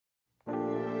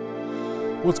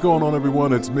What's going on,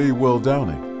 everyone? It's me, Will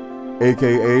Downing,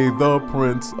 aka the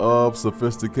Prince of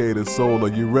Sophisticated Soul. Are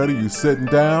you ready? You sitting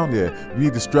down? Yeah, you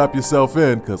need to strap yourself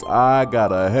in, because I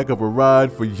got a heck of a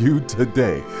ride for you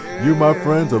today. You, my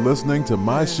friends, are listening to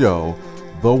my show,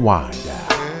 The Wind Down.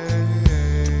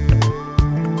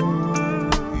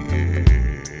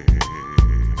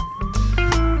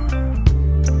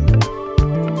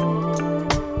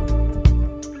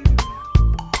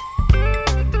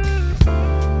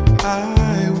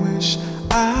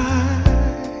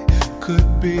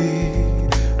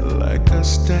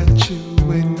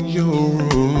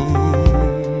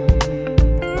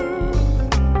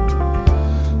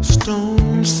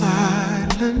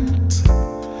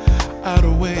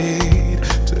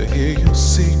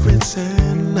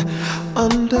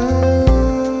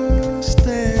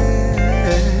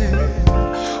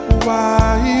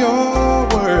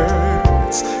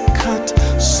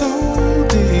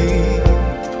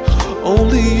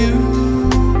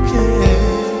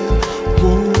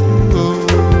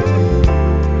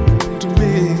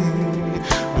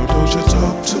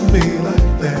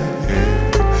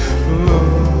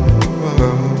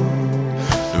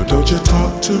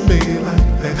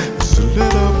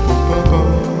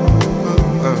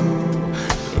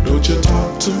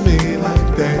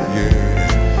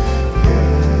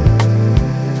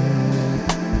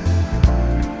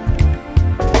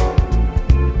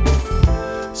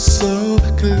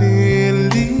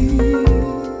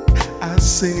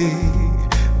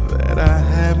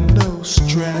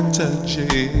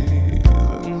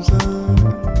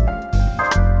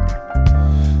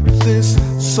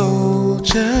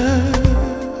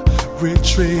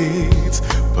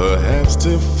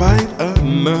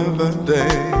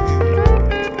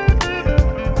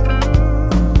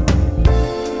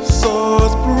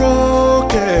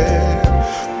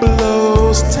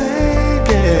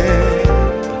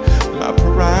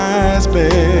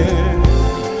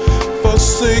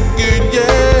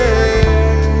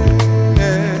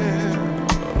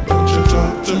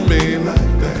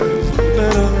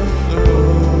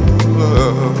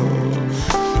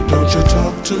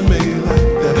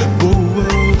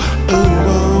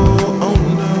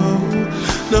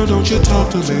 Don't you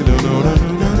talk to me like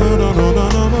that. No, no, no, no,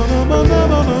 no, no,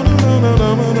 no.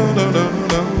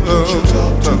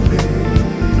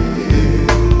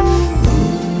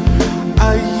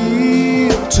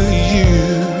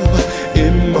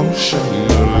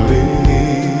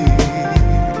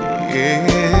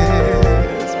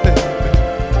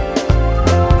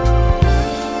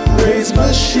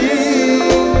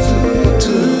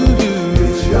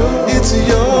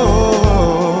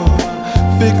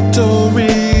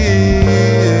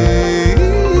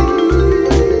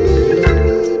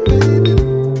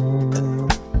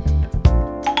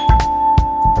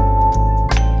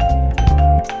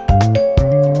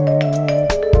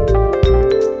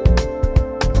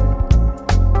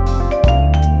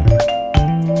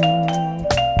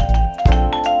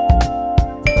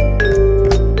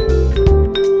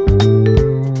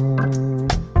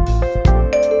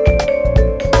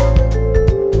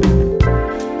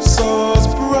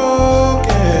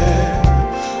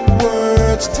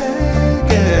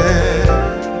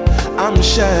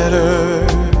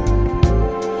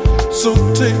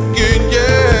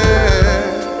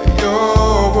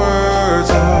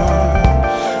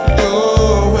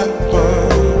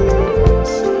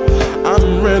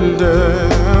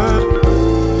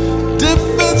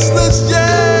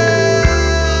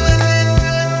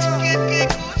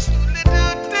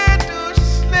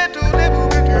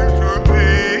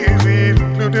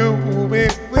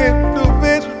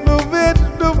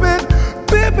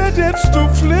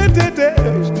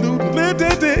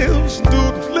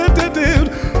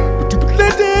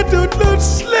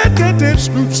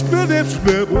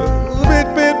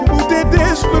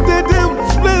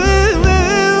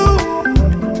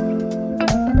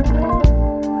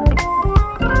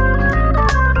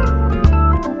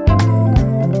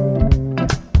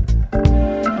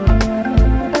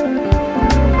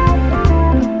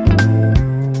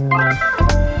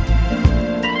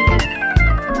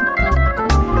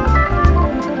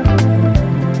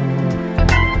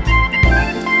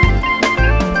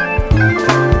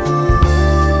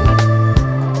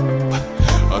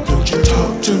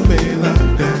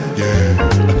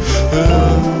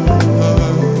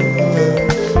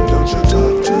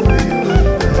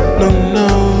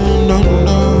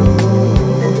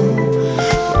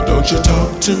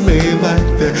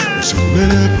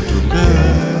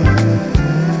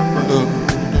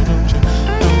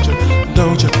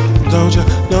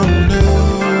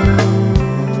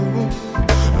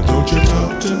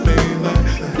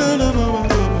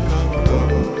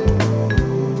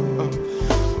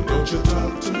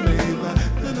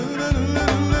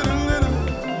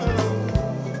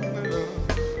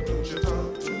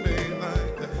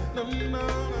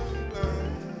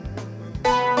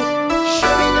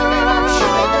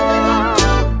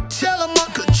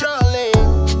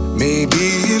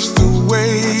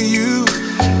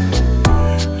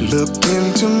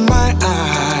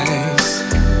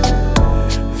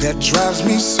 drives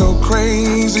me so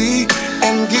crazy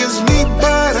and gives me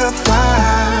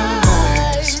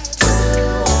butterflies.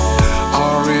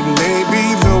 Or it may be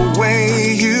the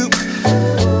way you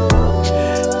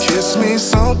kiss me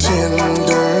so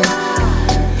tender.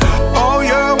 Oh,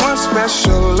 you're one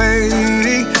special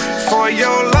lady. For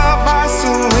your love I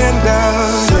surrender.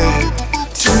 Yeah.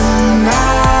 Tonight,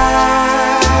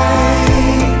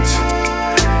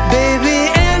 baby,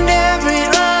 and every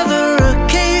other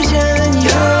occasion,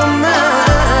 you're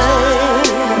mine.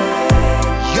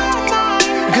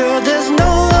 Girl, there's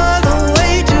no other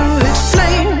way to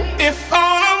explain. If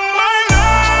all of my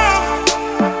love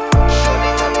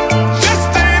just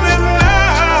ain't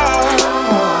enough,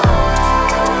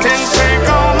 then take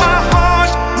all my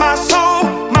heart, my soul,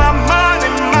 my mind,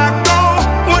 and my goal,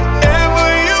 whatever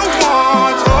you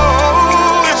want.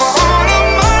 Oh, if all of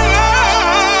my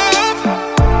love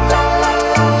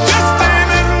just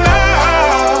ain't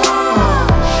enough,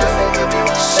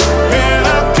 then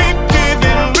I'll keep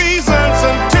giving reasons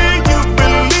until you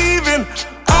believe in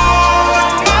all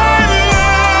of my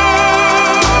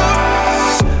love.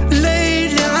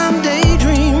 Lately I'm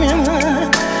daydreaming,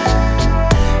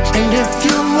 and if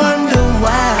you wonder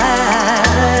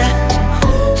why,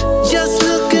 just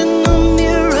look in the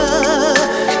mirror,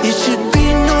 it should be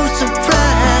no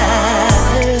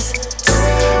surprise.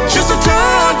 Just a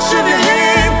touch of your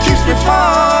hand keeps me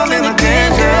falling again,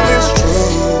 girl, it's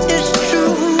true. It's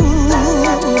true.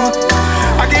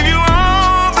 I give you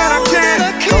all that I can,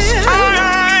 'cause I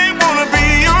wanna be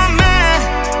your man.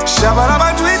 Shabba-dabba,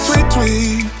 tweet, tweet,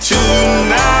 tweet.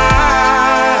 Tonight,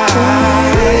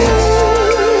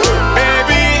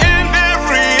 baby, and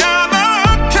every other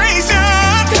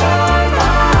occasion, you're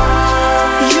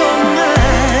mine.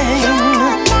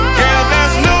 Yeah,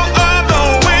 there's no other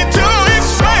way to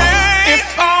explain. If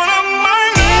all of my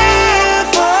love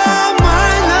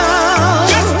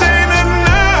just ain't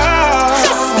enough,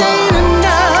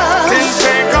 then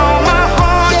take all my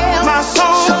heart, my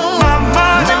soul, my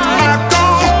mind, and my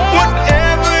goal,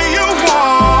 whatever you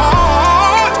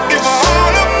want. If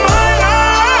all of my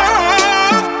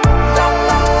love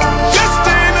just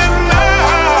ain't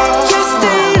enough,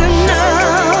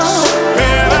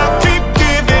 then I'll keep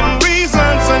giving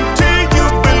reasons until you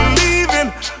believe in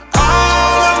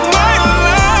all of my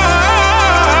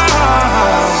love.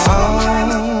 All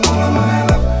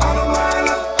of my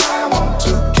love, I want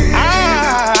to give. I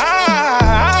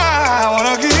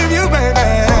wanna give you, baby.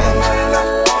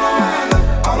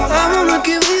 I wanna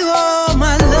give you all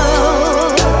my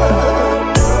love.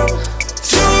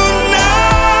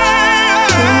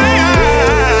 Tonight,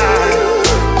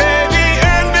 baby,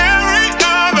 and every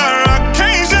other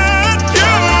occasion,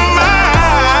 you're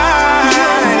mine.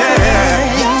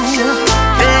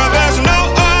 Girl, there's no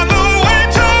other way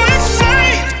to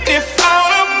explain. If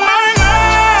all of my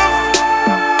love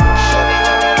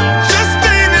just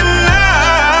ain't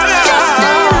enough,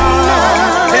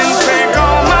 then take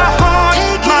all my heart,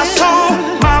 my soul,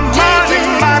 my mind,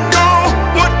 and my goal,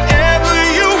 whatever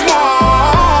you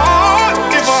want.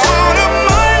 If all of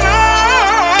my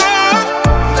love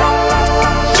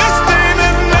just ain't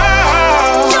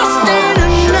enough,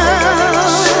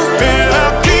 then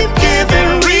I'll keep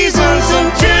giving reasons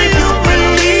until you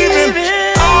believe in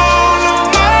all of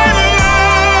my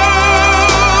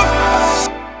love.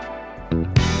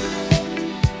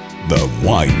 The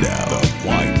Wind Down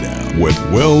with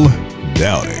Will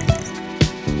Downing.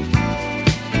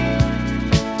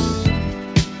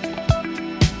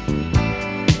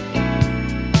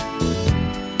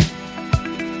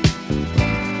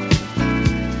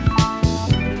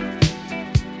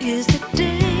 Is it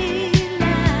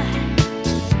daylight?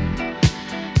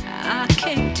 I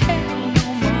can't tell no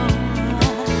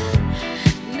more.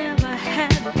 Never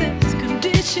had this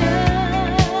condition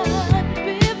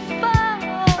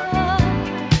before.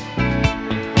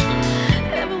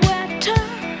 Everywhere I turn,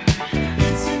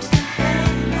 it seems to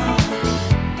hang on.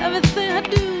 Everything I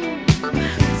do,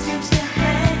 it seems to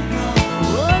hang on.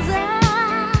 Was I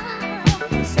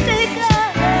mistaken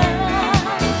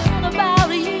about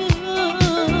you?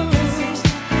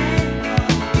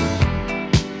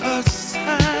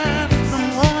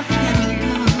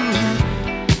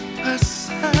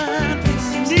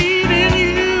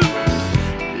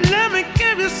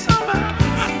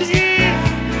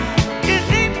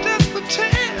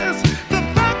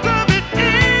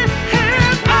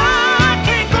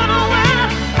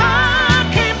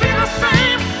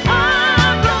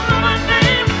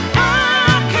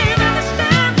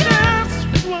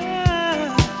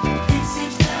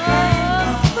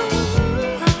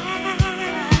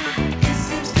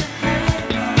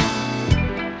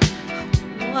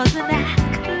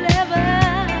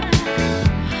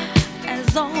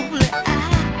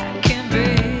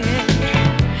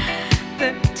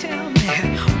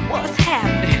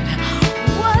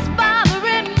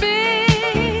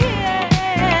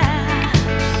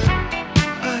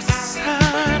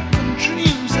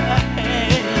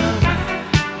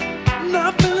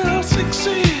 let's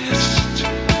exist.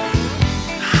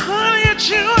 Honey, it's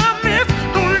you I miss.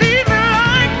 Don't leave me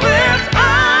like this.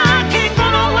 I can't go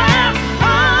nowhere.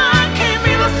 I can't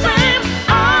be the same.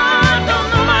 I don't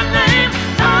know my name.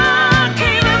 I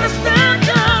can't understand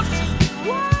just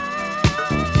why.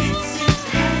 It seems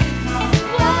to hang on.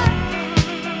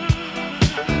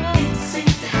 It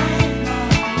seems to hang on.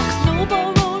 Like a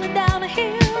snowball rolling down a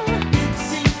hill. It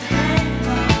seems to hang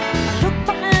on. I look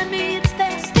behind me, it's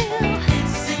there still. It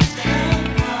seems to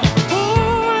hang on.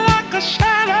 Ooh, like a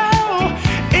shadow,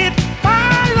 it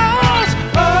follows.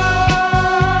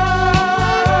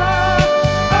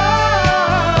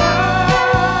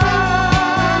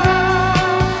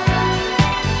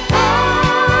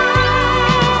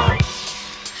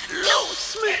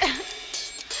 Loose me,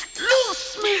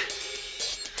 loose me,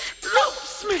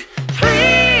 loose me,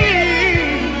 please.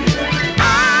 I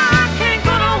can't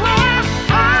go nowhere.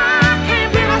 I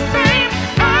can't be the same.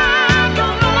 I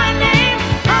don't know my name.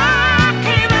 I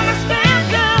can't understand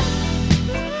just.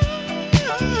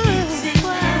 It seems to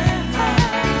hang on.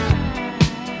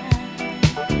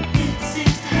 It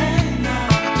seems to hang on.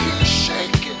 I can't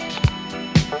shake it.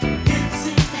 It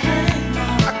seems to hang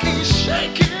on. I can't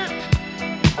shake it.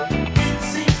 It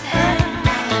seems to hang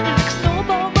on. Like a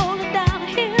snowball rolling down a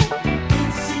hill.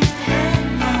 It seems to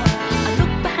hang on. I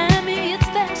look behind me, it's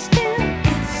there still.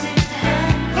 It seems to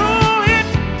hang on. Oh, it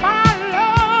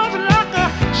follows like a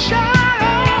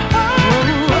shadow.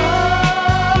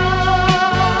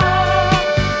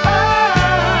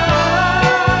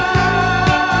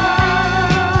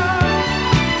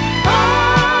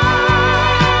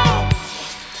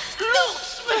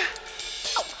 Loose me,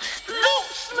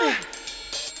 loose me,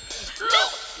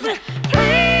 loose me,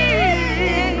 please,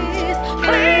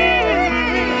 please, please.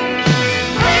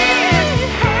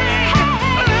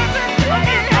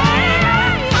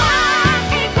 I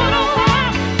can't go nowhere.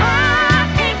 I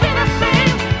can't be the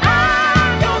same. I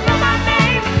don't know my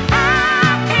name. I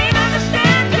can't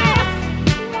understand just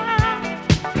why.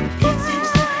 It seems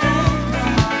to hang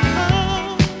on.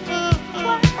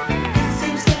 It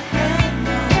seems to hang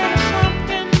on.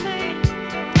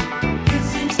 It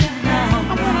seems to hang on.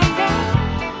 I wanna know.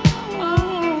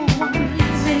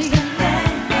 It seems to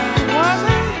hang on. Was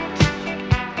it?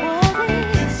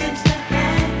 It seems to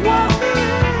hang on.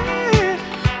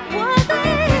 Was it?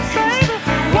 Say it.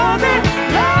 Was it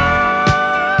love?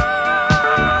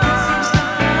 It seems to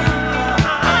hang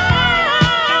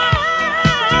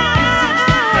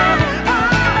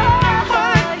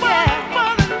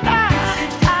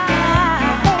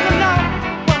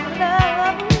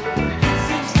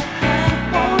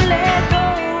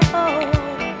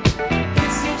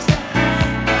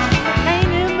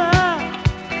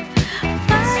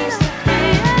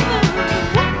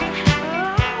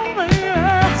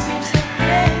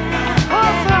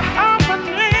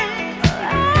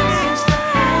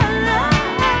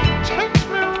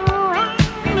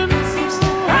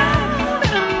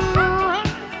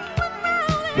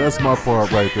That's my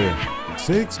part right there.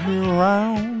 Takes me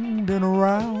around and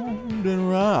around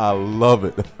and around. I love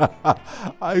it.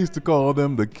 I used to call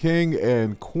them the king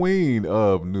and queen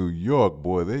of New York.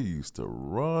 Boy, they used to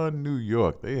run New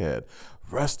York. They had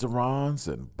restaurants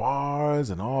and bars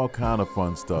and all kind of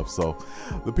fun stuff. So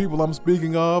the people I'm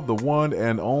speaking of, the one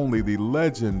and only, the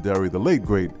legendary, the late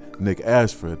great Nick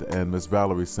Ashford and Miss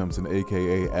Valerie Simpson,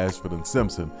 aka Ashford and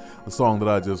Simpson. The song that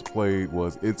I just played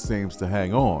was It Seems to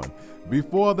Hang On.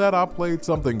 Before that, I played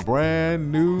something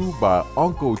brand new by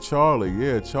Uncle Charlie.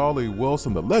 Yeah, Charlie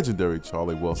Wilson, the legendary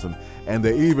Charlie Wilson, and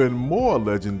the even more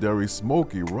legendary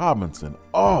Smokey Robinson.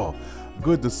 Oh,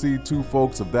 good to see two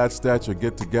folks of that stature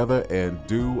get together and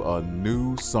do a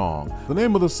new song. The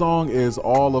name of the song is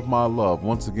All of My Love.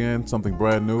 Once again, something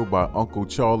brand new by Uncle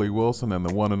Charlie Wilson and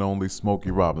the one and only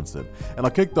Smokey Robinson. And I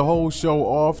kicked the whole show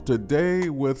off today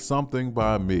with something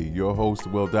by me, your host,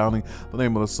 Will Downing. The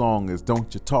name of the song is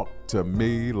Don't You Talk to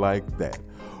Me Like That.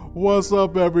 What's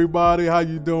up, everybody? How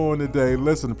you doing today?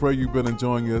 Listen, pray you've been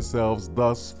enjoying yourselves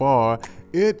thus far.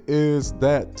 It is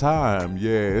that time.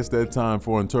 Yeah, it's that time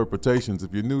for interpretations.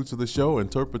 If you're new to the show,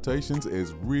 interpretations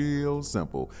is real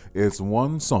simple. It's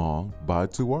one song by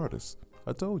two artists.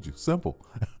 I told you, simple.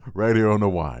 Right here on the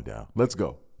Wind Down. Let's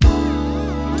go.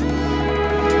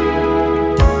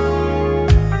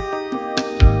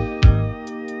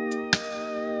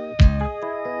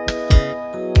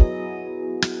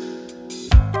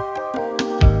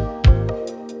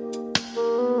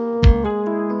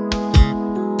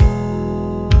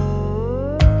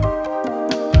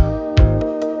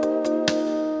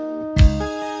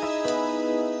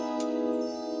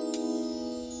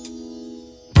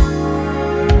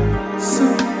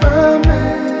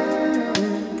 Superman.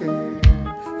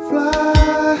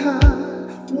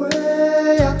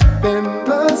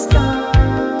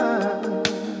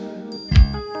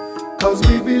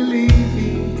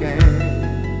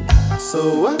 So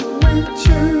what we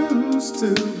choose to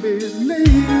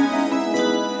believe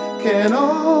can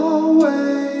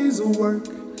always work.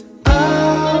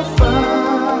 I'll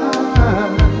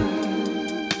find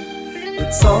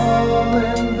it's all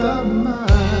in the mind.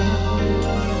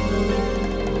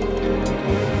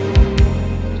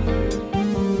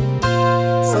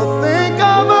 So think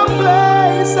of a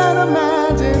place and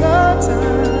imagine a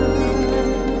time.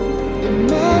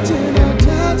 Imagine a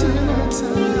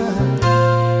time.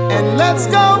 And let's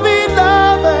go be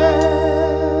lovers.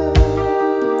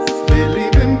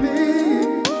 Believe in me.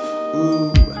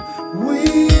 Ooh, we,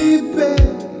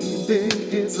 baby,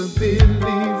 is a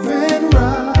believing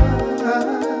right.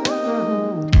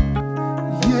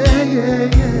 Yeah, yeah,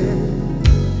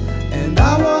 yeah. And I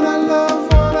wanna love,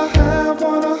 wanna have,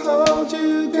 wanna hold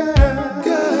you,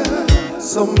 girl.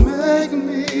 So make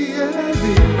me a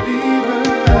believer.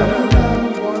 Wanna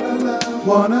love,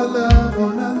 wanna love,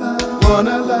 wanna love,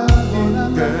 wanna love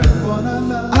you, girl.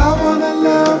 I wanna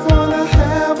love, wanna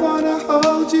have, wanna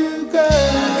hold you, girl.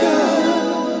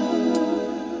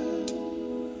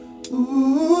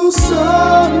 Ooh, so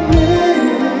near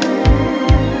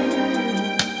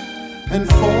and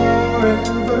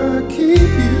forever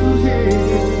keep you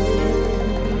here.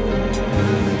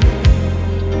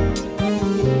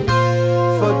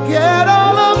 Forget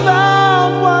all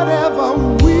about whatever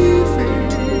we feel,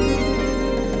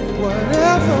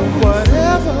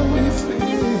 whatever we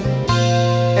feel,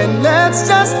 and let's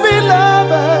just be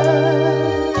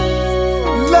lovers,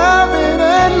 loving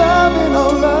and loving.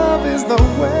 Oh, love is the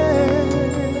way.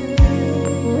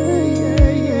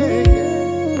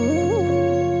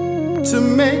 To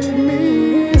make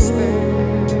me stay.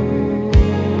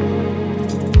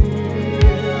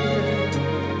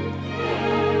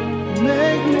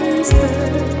 Make me stay.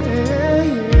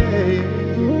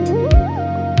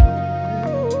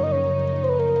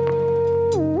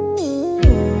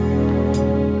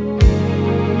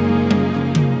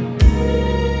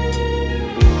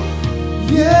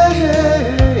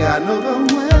 Yeah, I know the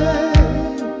way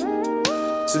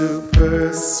to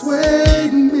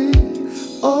persuade me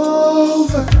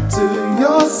over to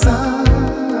your side,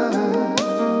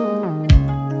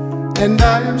 and I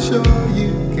am sure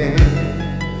you can.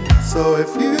 So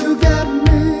if you got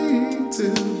me to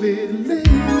believe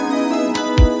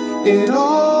it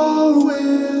all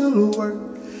will work,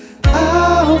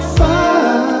 I'll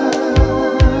find,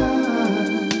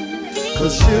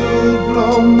 'cause you'll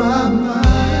blow my mind.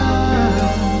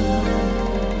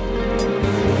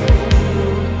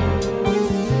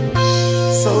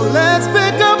 So let's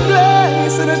pick a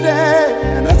place and a day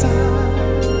and a time,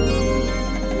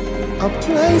 a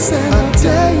place and a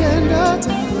day and a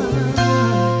time,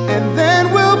 and then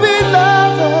we'll be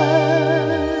lovers,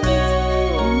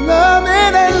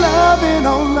 loving and loving.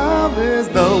 Oh, love is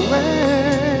the way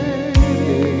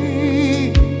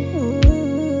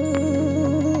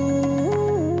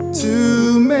to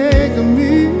make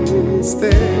me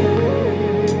stay.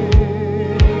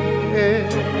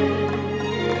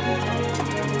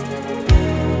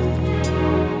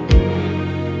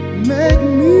 Make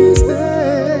me stay.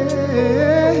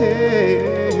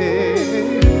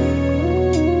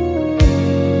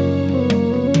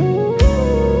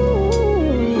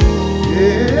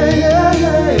 Yeah, yeah,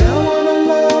 yeah. I wanna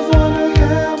love, wanna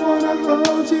have, wanna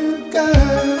hold you,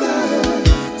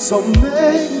 girl. So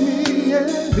make me a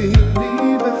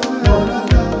believer. Wanna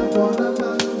love, wanna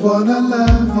love, wanna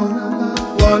love, wanna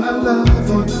love, wanna love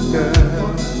you,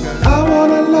 girl. I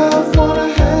wanna love, wanna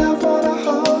have, wanna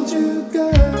hold you,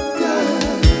 girl.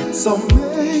 So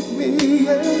make me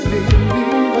a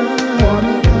believer.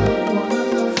 Wanna love, wanna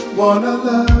love, wanna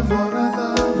love,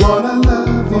 wanna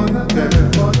love, wanna love, girl.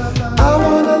 I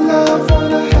wanna love,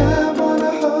 wanna have,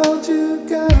 wanna hold you,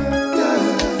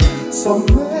 girl. So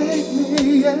make me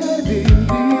a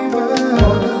believer.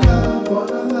 Wanna love,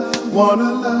 wanna love, wanna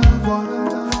love,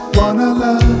 wanna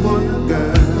love, wanna love,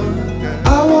 girl.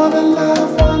 I wanna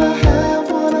love, wanna have,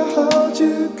 wanna hold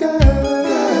you,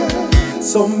 girl.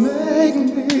 So make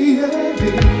me a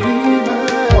believer.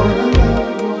 Wanna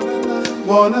love,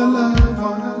 wanna love,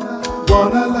 wanna love,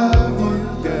 wanna love you,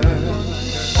 girl.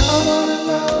 I wanna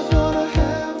love, wanna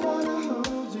have, wanna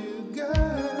hold you,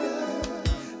 girl.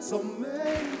 So make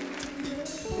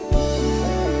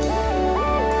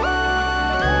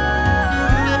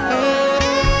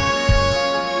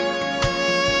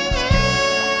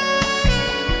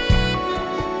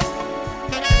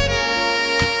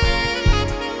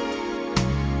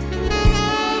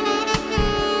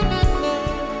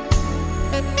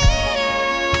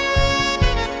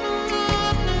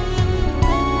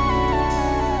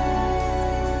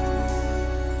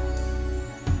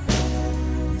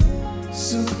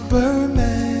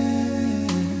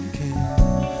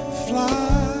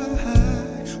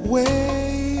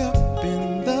way up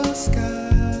in the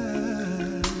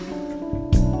sky,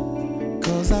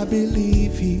 'cause I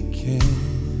believe he can.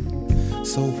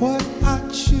 So what I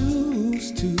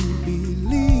choose to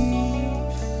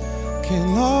believe can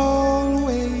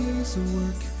always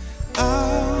work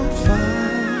out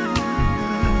fine.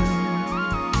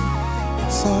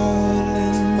 It's all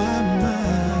in my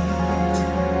mind.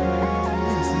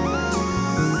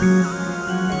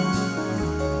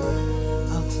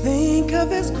 I'll think of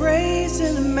his grace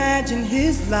and imagine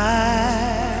his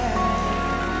life.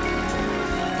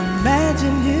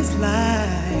 Imagine his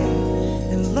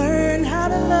life and learn how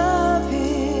to love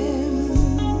him.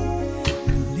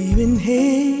 Believe in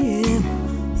him.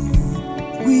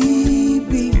 We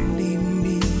believe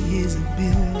me is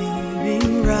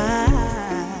believing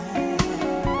right.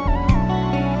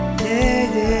 Yeah,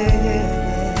 yeah,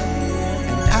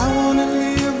 yeah. And I wanna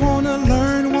live, wanna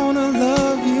learn, wanna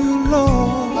love you,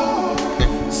 Lord.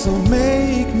 So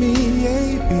make me a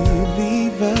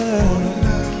believer.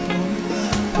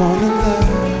 Wanna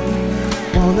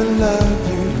love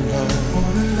you, Lord.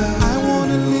 I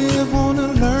wanna live, wanna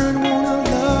learn, wanna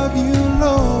love you,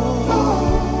 Lord.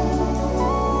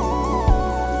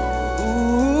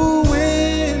 Ooh,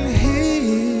 in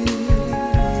Him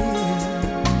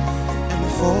and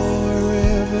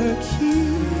forever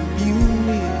keep you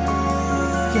near.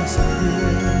 Yes, I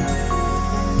will.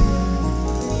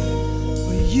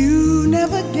 Well, you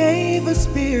never gave a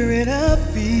spirit of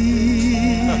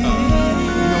fear.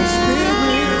 No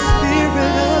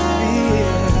Spirit of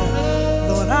fear.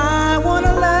 Lord, I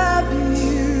wanna love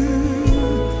you.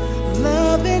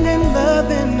 Loving and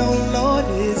loving, oh Lord,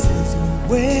 is his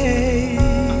way.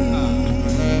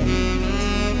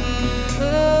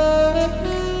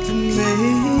 To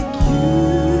make you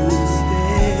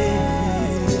stay.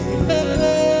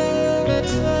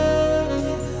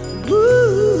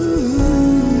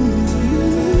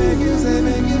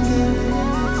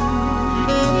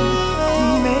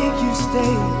 Make you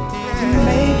stay, to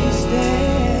make you stay.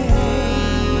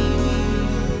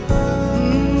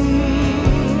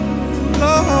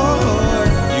 Lord,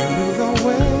 you knew the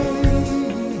way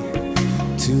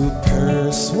to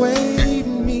persuade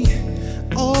me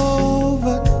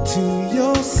over to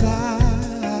your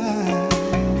side.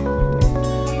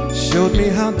 Showed me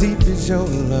how deep is your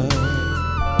love.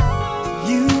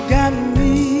 You got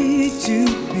me to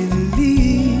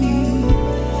believe,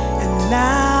 and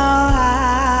now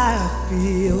I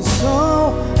feel so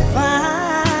fine.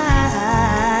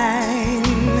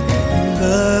 And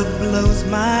love blows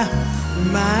my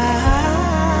mind.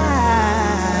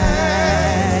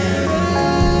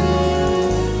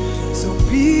 So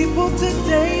people,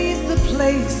 today's the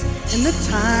place and the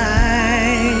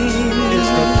time.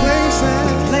 It's the place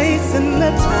And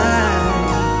the time.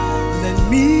 Let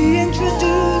me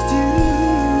introduce you.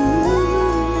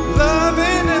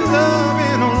 loving and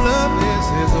loving, oh love, this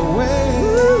is a way.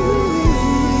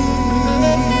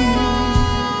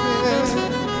 That's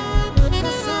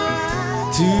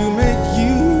alright. To make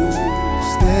you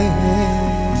stay.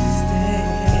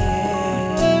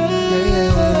 Yeah,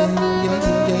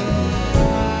 yeah, yeah.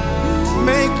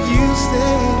 Make you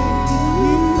stay.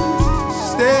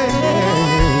 Stay.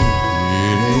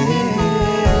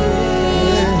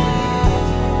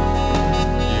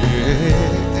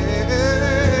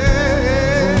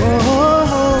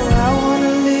 Oh, I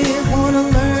wanna live, wanna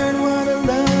learn, wanna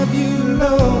love you,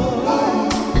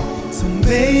 Lord. So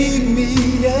make me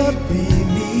a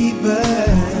believer.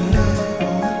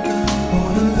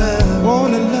 Wanna love you,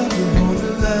 wanna love you,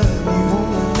 wanna love.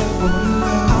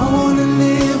 I wanna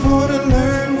live, wanna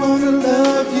learn, wanna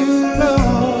love you,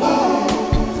 Lord.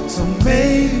 So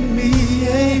make me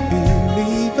a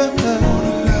believer.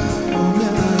 Wanna love, wanna love, wanna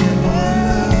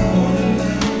love, wanna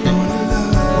love.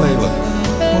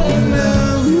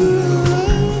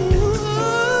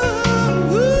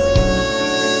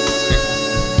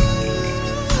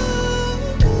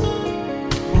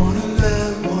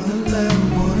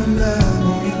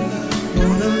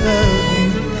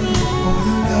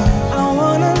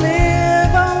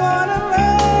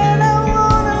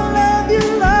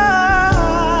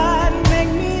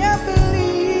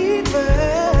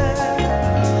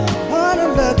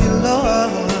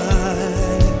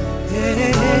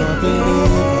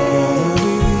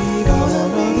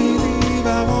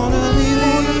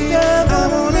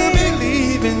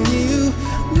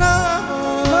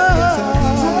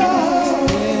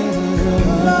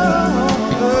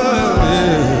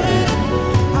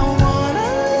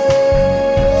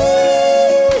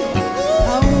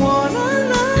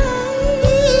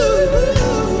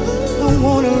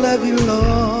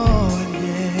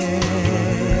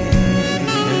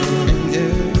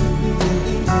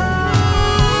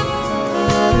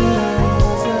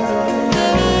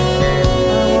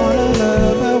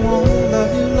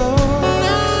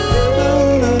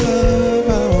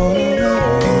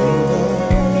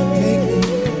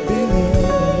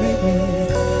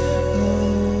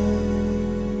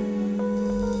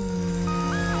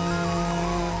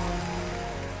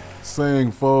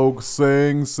 Sing, folks,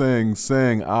 sing, sing,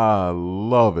 sing. I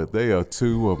love it. They are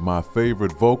two of my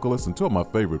favorite vocalists and two of my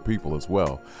favorite people as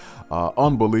well.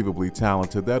 Unbelievably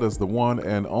talented. That is the one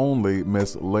and only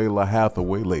Miss Lalah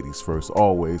Hathaway, ladies first,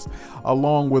 always,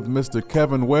 along with Mr.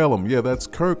 Kevin Whalum. Yeah, that's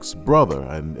Kirk's brother.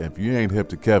 And if you ain't hip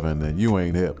to Kevin, then you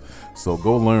ain't hip. So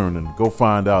go learn and go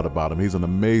find out about him. He's an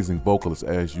amazing vocalist,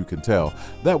 as you can tell.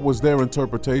 That was their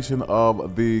interpretation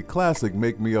of the classic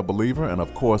Make Me a Believer. And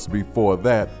of course, before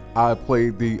that, I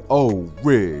played the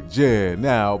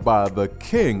Original by the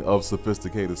king of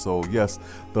sophisticated soul. Yes,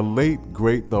 the late,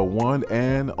 great, the one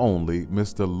and only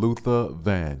Mr. Luther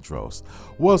Vandross.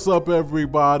 What's up,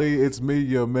 everybody? It's me,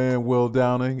 your man, Will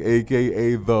Downing,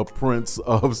 a.k.a. the Prince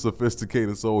of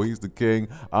Sophisticated Soul. He's the king.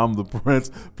 I'm the prince.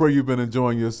 Pray you've been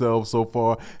enjoying yourselves so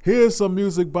far. Here's some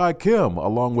music by Kim,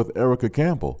 along with Erica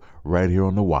Campbell, right here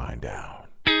on The Wind Down.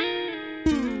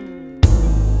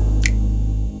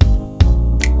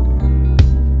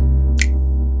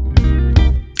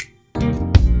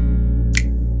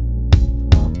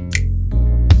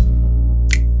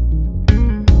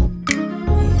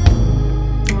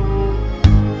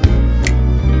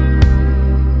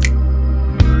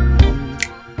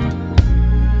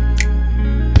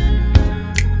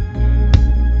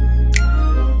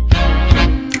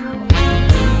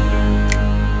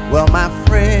 Well, my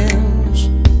friends,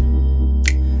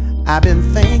 I've been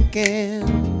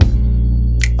thinking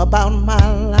about my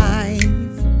life,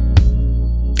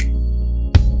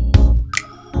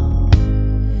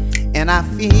 and I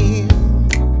feel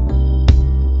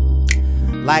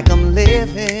like I'm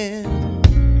living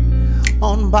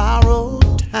on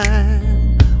borrowed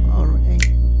time. All right.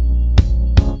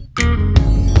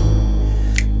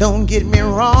 Don't get me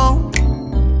wrong,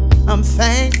 I'm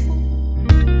thankful.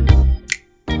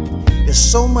 There's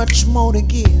so much more to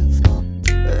give.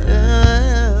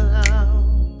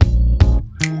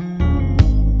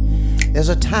 There's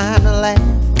a time to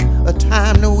laugh, a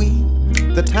time to weep.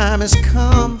 The time has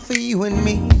come for you and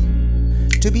me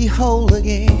to be whole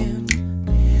again.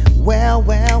 Well,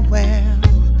 well, well,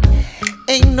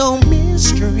 ain't no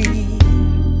mystery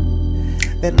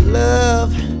that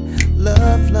love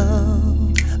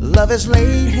has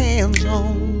laid hands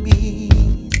on me.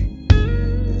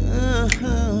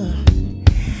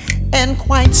 And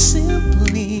quite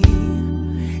simply,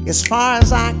 as far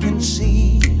as I can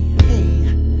see,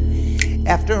 hey,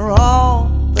 after all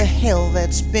the hell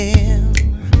that's been,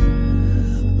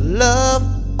 love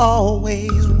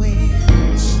always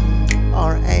wins.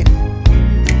 Alright,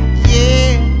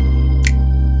 yeah.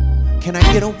 Can I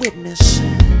get a witness?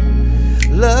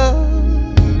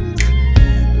 Love,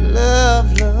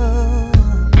 love, love,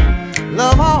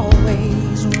 love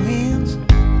always wins.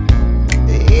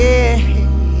 Yeah.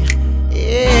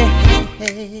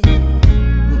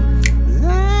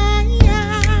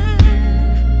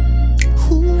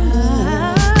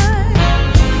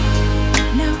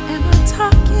 Now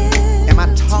am I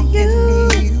talking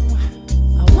to you?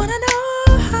 I wanna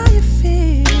know how you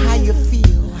feel. How you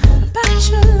feel about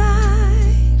your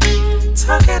life?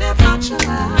 Talking about your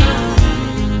life.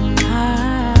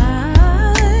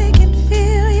 I can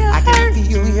feel your hurt. I can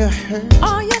feel your hurt.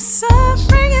 All your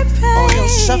suffering and pain. All your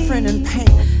suffering and pain.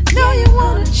 Know you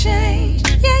wanna change,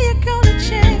 yeah, you're gonna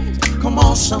change. Come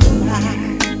on,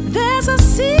 somebody. There's a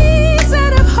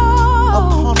season of hope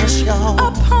Upon us, y'all.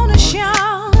 Upon us,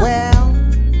 y'all. Well,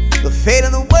 the fate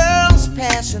of the world's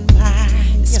passing by.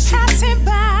 It's Yes, passing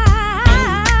by.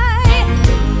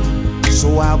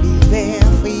 So I'll be there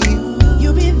for you.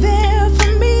 You'll be there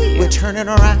for me. We're turning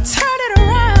around. Turn it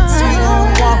around. We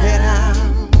gon' walk it out.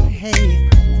 Hey,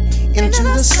 into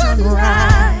the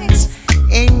sunrise.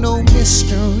 Ain't no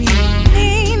mystery.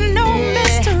 Ain't no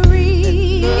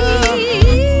mystery.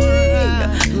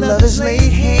 Love has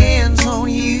laid hands on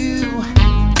you.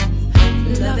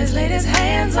 Love has laid his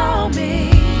hands on me.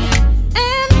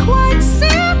 And quite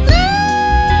simply,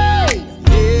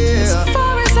 Yeah. as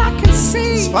far as I can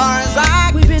see, As far as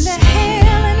I we've been to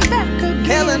hell and back again.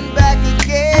 hell and back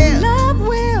again. And love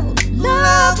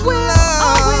will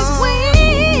always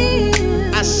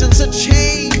win. I sense a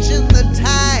change in the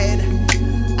tide.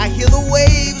 I hear the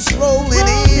waves rolling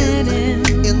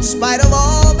in. In spite of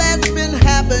all that's been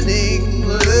happening,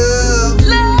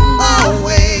 love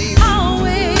always.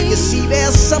 You see,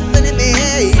 there's something in the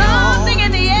air, y'all. Something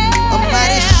in the air. A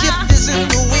mighty shift is in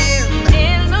the wind.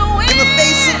 In the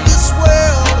face of this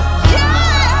world,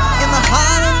 in the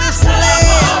heart of this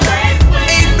land,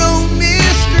 ain't no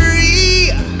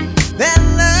mystery that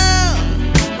love,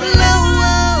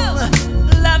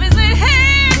 Love is laid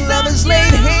hands love on has you.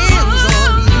 laid hands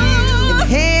on you and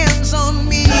hands on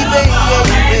me, baby.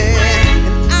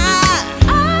 And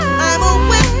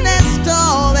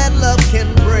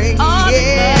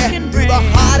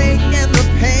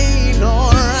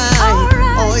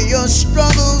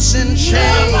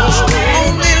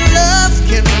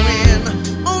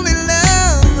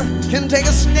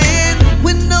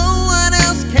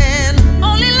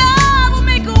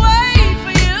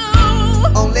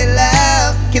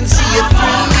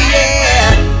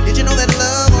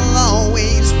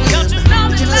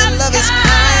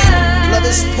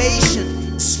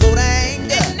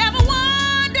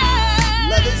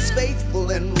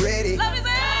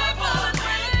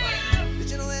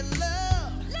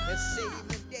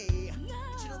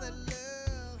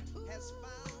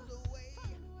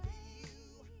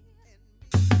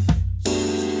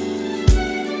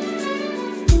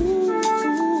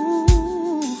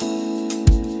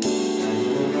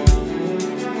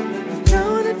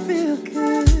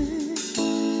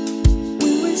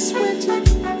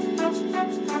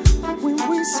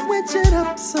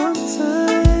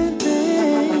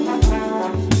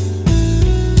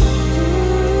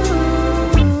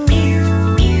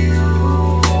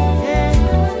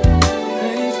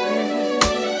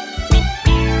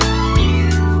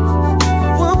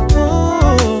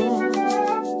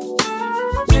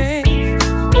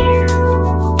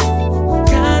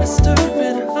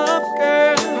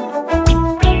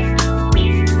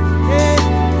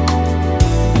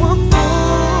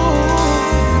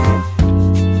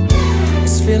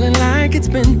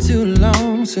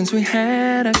since we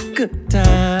had a good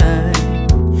time.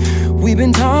 We've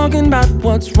been talking about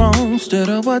what's wrong instead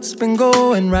of what's been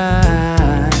going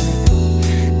right.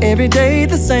 Every day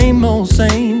the same old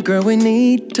same, girl, we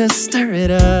need to stir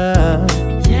it up.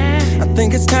 I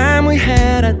think it's time we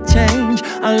had a change,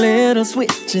 a little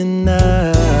switching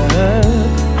up.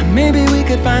 Or maybe we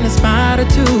could find a spot or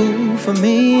two for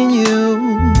me and you.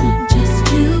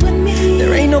 Just you and me.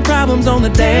 There ain't no problems on the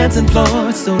dancing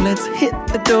floor, so let's hit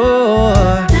the door.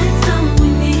 That's all we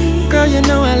need. Girl, you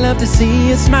know I love to see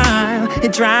you smile.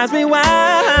 It drives me wild.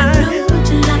 I know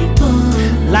what you like,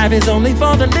 boy. Life is only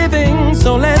for the living,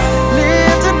 so let's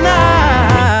live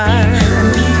tonight.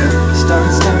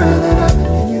 Start stirring it up,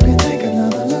 and you can take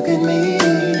another look at me.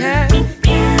 Yeah.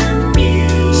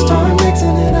 Start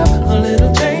mixing it up, A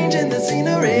little change in the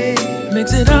scenery.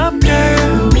 Mix it up,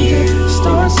 girl.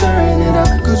 start stirring it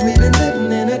up, Cause we've been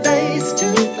sitting in a daze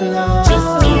too long.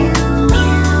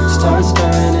 start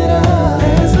stirring it up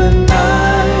as the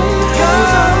night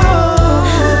goes on.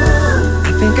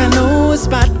 I think I know a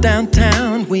spot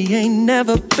downtown we ain't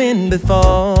never been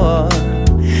before.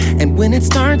 And when it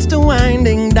starts to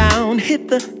winding down, hit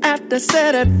the after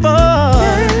set at 4.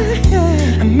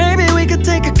 And maybe we could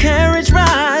take a carriage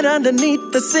ride underneath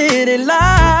the city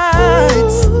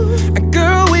lights. And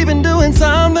girl, we've been doing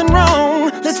something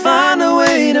wrong. Let's find a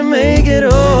way to make it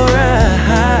alright.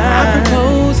 I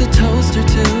propose a toast or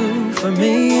two for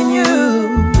me and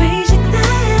you. Raise your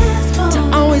glass for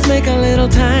To always make a little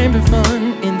time for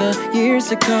fun in the years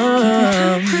to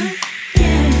come.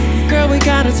 Girl, we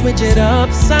gotta switch it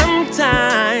up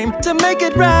sometime to make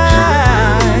it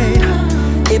right.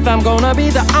 If I'm gonna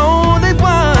be the only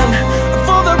one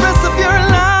for the rest of your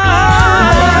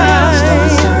life.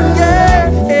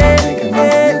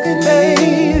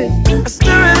 Baby.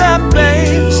 Stir it up,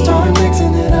 babe. Start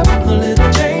mixing it up, A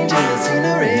little change in the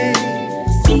scenery.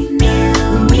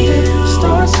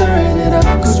 start stirring it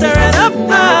up, Stir it up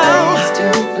now. it's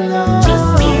too long.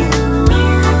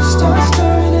 Start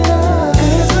stirring it up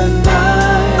as the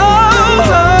night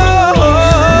goes on.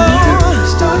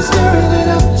 Start stirring it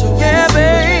up, Yeah,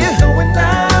 babe. going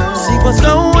down. See what's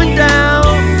going down.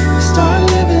 Start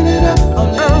living it up,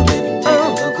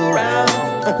 Look around.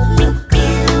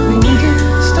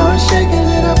 start shaking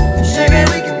it up, Maybe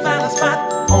we can find a spot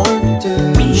or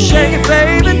two. Shake it,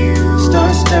 baby.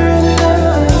 start stirring it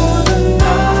up. The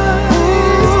night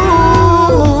is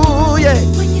through. Ooh, yeah.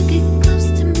 When you get close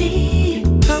to me,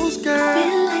 Close, girl.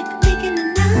 feel like making a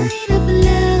night of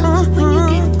love. When you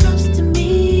get close to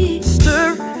me,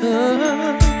 Stir it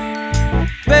up,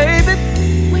 baby.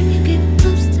 when you get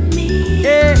close to me,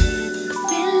 Yeah. I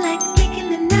feel like making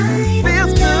a night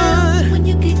Feels of love. good. When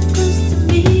you get close to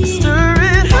me, Stir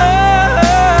it up,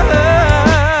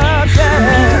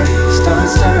 yeah. Start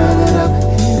stirring it up,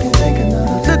 and you can take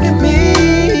another Look at me.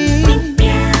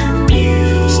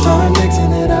 Start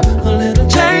mixing it up, A little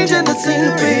change in the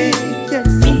scenery.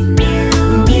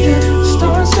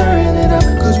 start stirring it up,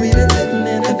 Cause we've been living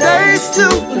in a days too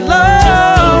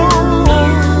long.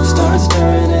 start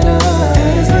stirring it up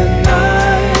as the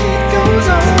night goes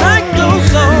on. Night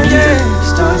goes on, yeah.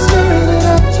 Start stirring it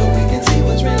up, So we can see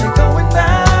what's really going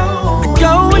down.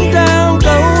 Going down,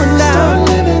 going start down.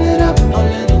 living it up, A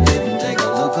little bit and take a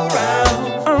look around.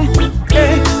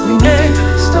 Hey, hey.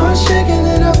 start shaking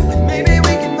it up, Maybe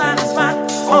we can find a spot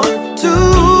or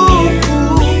two.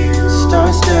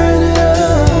 start stirring it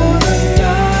up. The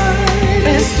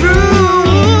night It's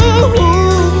through.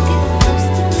 close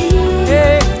to me,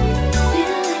 Yeah,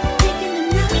 feel like making a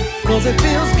night. cause it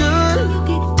feels good. When you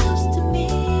get close to me,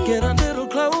 Get a little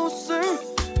closer.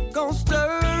 Gon'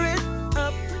 stir it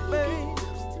up, babe.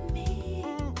 close to me,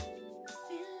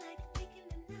 feel like making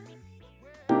a night.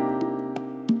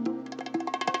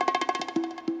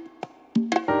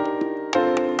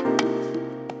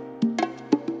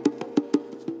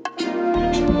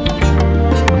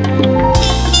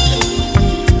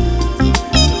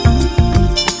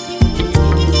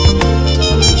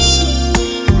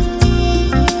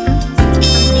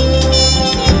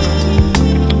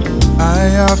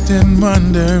 I often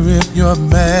wonder if you're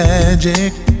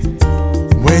magic.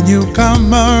 When you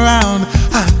come around,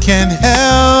 I can't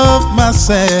help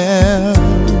myself.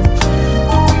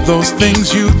 Those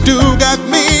things you do got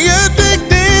me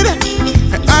addicted,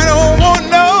 and I don't want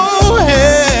no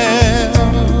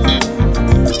help.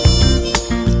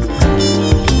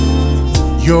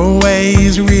 Your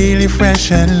ways really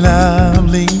fresh and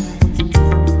lovely.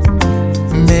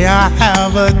 May I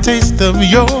have a taste of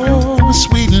your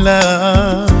sweet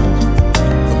love?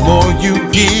 The more you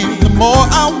give, the more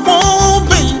I want,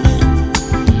 baby.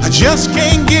 I just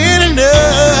can't get enough.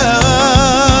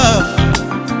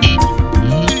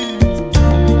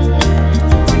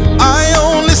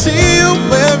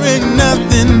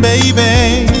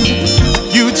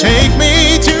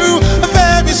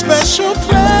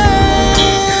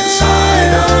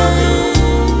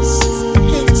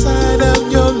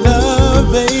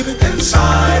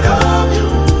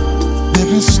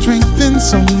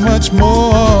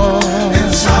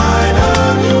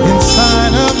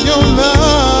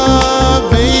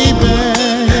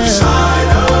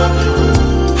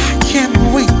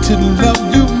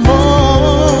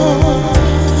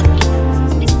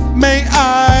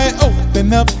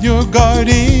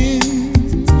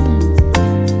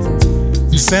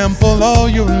 sample all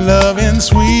your love and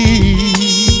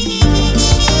sweet.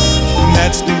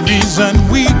 That's the reason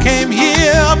we came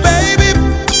here, baby,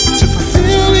 to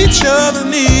fulfill each other's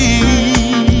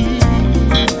needs.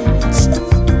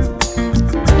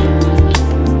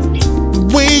 The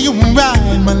way you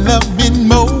ride my love in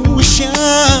motion,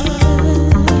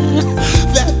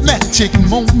 that magic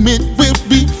moment will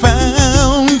be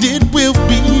found. It will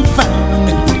be found.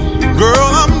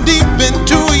 Girl, I'm deep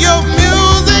into your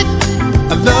music.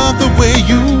 I love the way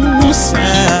you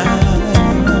sound.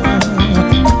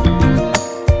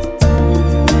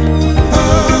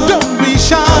 Don't be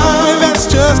shy, that's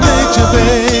just nature,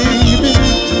 baby.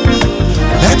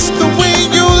 That's the way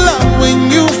you love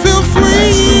when you feel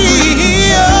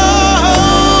free.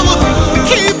 Oh,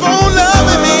 keep on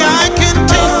loving me, I can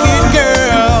take it,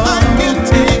 girl. I can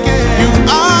take it. You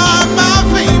are my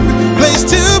favorite place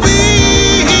to be.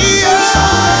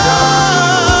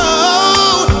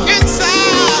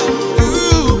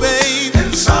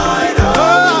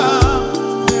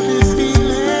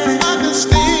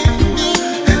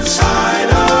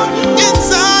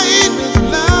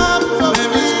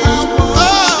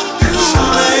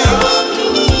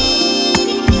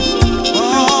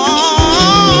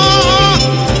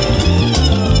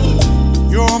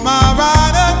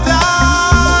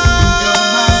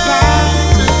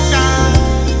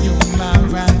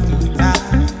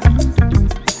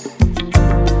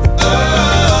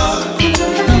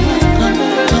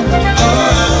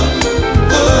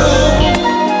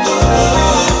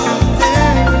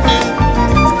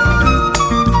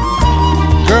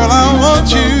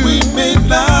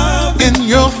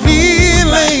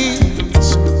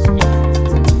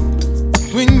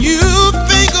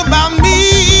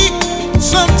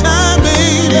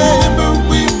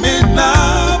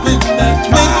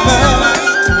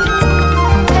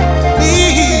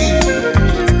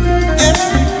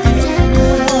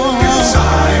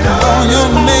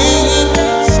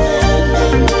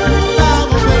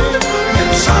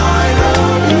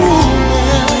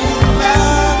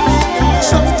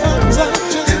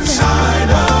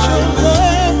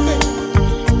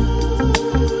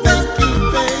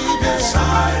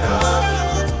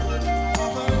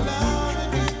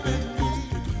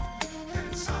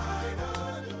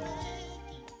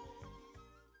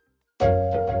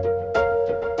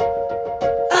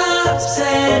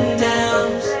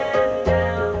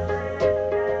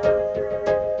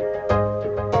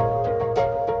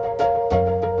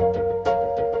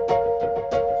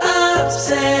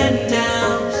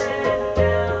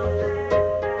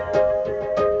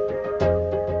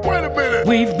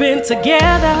 We've been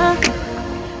together,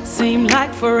 seem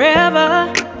like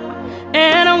forever,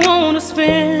 and I wanna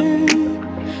spend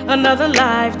another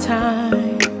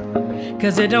lifetime,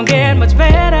 'cause it don't get much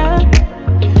better,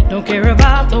 don't care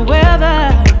about the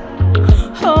weather.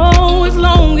 Oh, as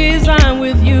long as I'm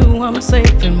with you, I'm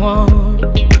safe and warm.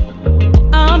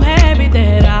 I'm happy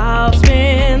that I'll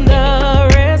spend the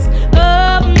rest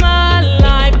of my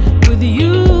life with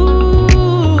you.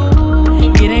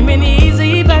 It ain't been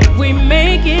easy, but we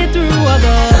make it through all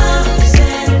the ups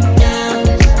and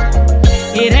downs.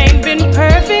 It ain't been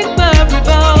perfect, but we're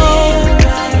both here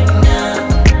right now.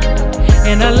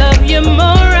 And I love you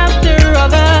more after all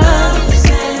the ups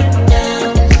and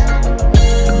downs.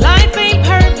 Life ain't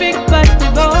perfect, but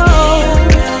we're both here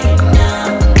right now.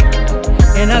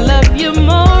 And I love you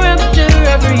more after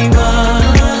everyone.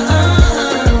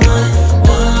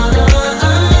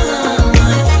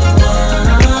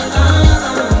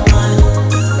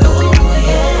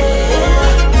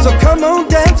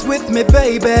 With me,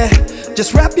 baby,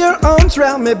 just wrap your arms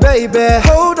around me, baby.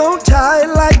 Hold on tight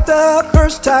like the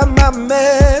first time I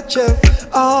met you.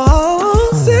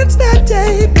 Oh, since that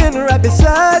day, been right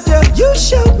beside you. You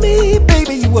showed me,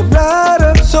 baby, you a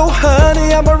rider. So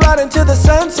honey, I'ma ride into the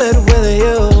sunset with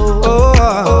you.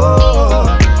 Oh,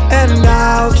 and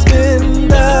I'll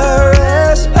spend the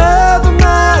rest of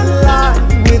my life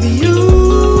with you.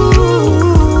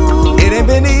 It ain't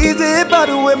been easy, but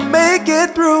we make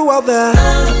it through all the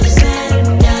ups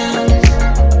and downs.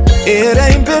 It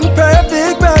ain't been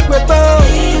perfect, but we're both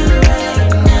here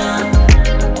right now.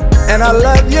 And I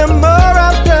love you more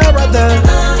after other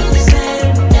ups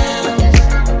and downs.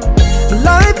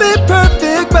 Life ain't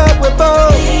perfect, but we're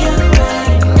both here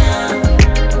right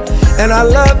now. And I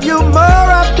love you more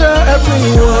after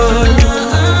everyone.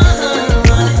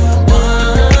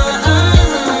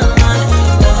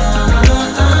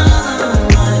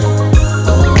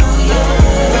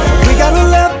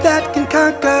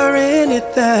 Conquer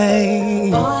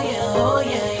anything. Oh yeah, oh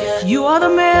yeah, yeah. You are the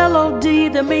melody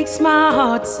that makes my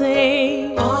heart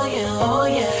sing. Oh yeah, oh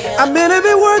yeah, yeah. I mean, if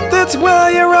it worth it's well,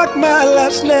 you rock my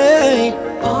last name.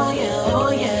 Oh yeah, oh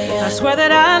yeah, yeah. I swear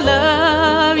that I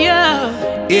love you.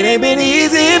 It ain't been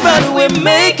easy, but we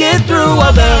make it through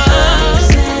all the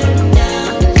ups and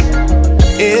downs.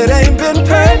 It ain't been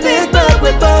perfect, but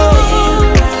we're both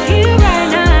here right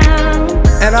now.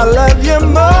 And I love you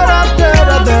more after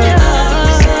the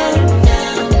ups and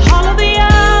downs. All of the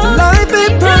ups. Life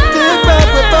ain't perfect, but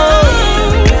we're both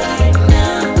right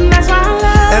now. That's why I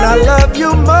love. And I love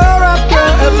you more after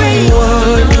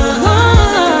everyone.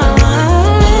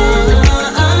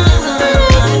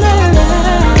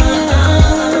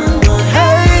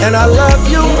 And I love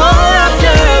you more after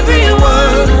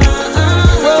everyone.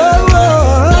 Whoa,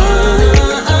 whoa.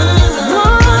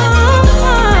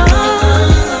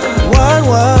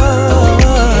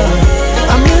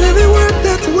 I'm in every word,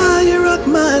 that's why you rock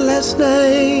my last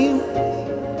name.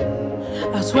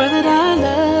 I swear that I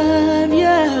love you,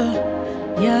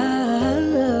 yeah.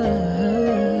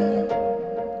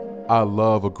 I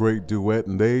love a great duet,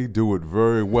 and they do it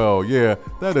very well. Yeah,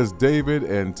 that is David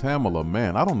and Tamala.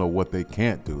 Man, I don't know what they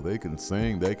can't do. They can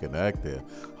sing, they can act, they're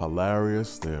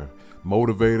hilarious, they're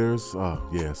motivators.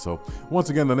 Yeah, so once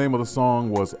again, the name of the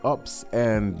song was Ups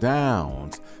and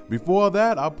Downs. Before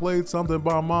that, I played something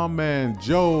by my man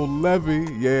Joe Levy.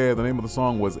 Yeah, the name of the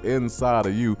song was Inside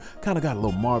of You. Kind of got a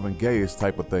little Marvin Gaye-ish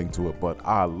type of thing to it, but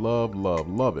I love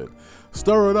it.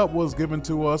 Stir It Up was given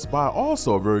to us by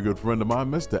also a very good friend of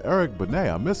mine, Mr. Eric Benet.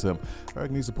 I miss him.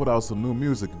 Eric needs to put out some new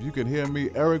music. If you can hear me,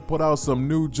 Eric put out some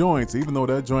new joints, even though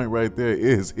that joint right there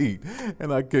is heat.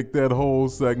 And I kicked that whole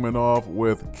segment off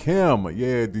with Kim.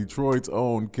 Yeah, Detroit's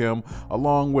own Kim,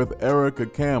 along with Erica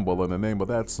Campbell. And the name of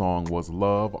that song was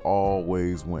Love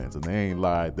Always Wins. And they ain't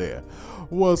lied there.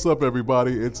 What's up,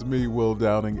 everybody? It's me, Will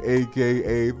Downing,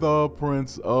 a.k.a. the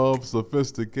Prince of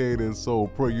Sophisticated Soul.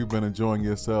 Pray you've been enjoying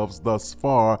yourselves thus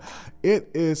far. It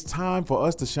is time for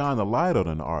us to shine the light on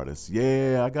an artist.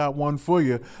 Yeah, I got one for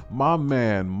you. My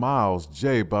man, Miles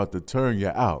J, about to turn you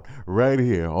out right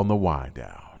here on the Wind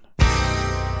Down.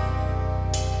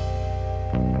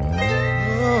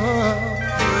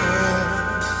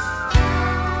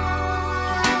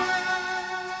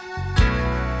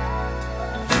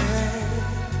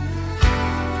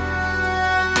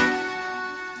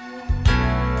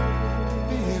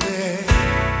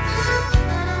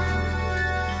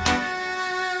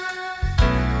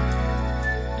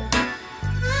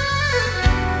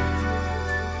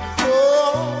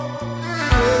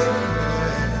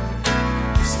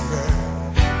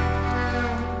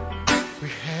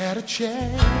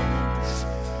 Chance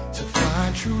to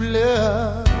find true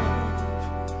love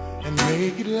and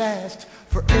make it last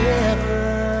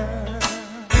forever.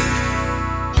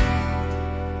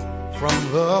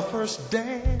 From the first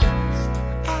dance,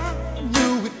 I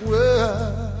knew it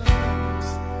was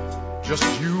just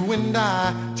you and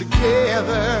I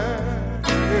together.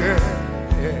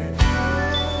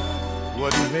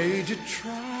 What made you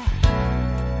try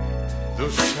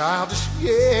those childish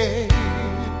years?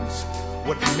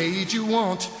 What made you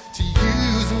want to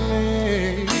use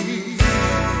me?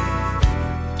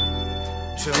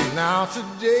 Till now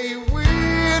today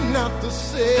we're not the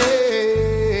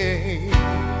same,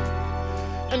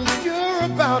 and you're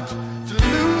about to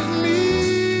lose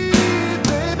me,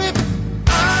 baby.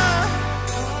 I've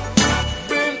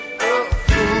been a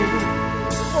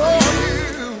fool for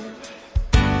you.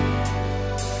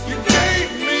 You gave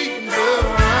me the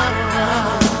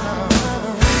runaround.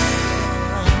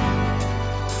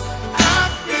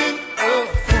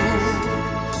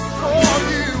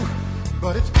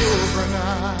 But it's over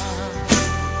now.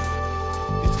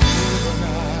 It's over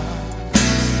now.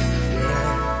 Yeah.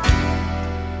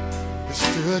 You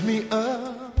stood me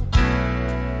up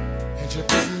and you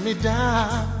put me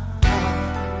down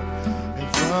in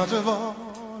front of all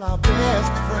our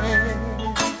best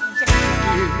friends.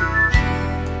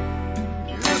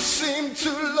 You seem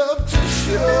to love to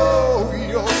show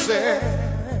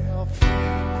yourself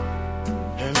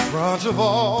in front of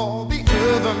all the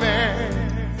other men.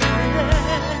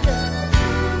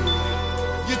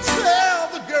 You tell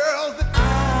the girls that I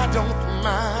don't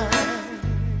mind,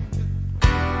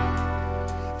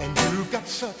 and you got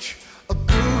such a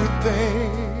good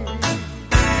thing.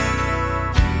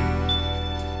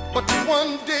 But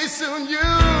one day soon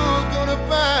you're gonna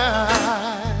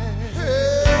find,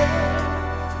 hey,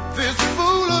 this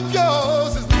fool of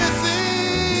yours is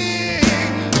missing,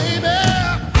 baby.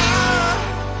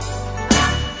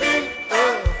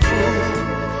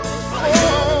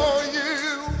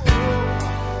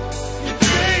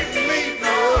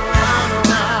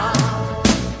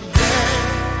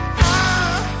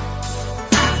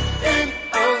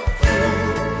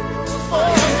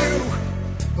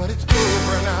 But it's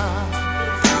over now.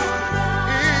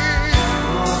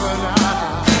 It's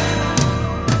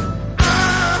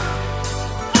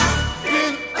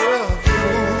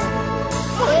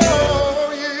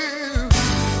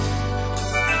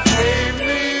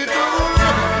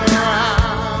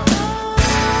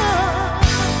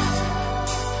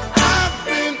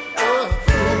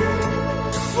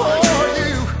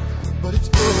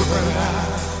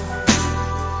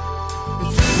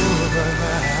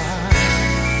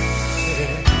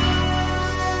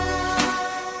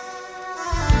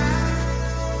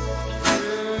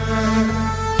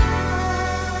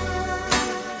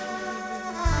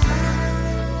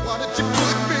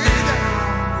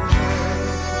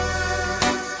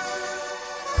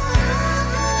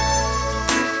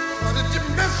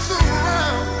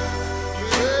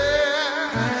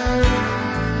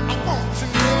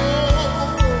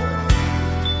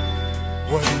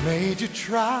you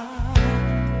try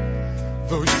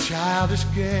those childish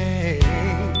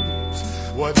games?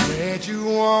 What made you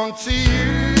want to use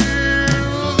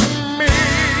me?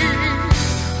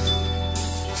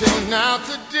 Till now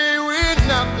today we're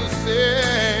not the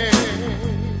same,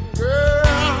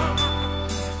 girl.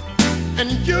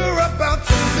 And you're about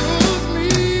to lose me,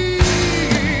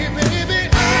 baby.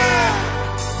 I've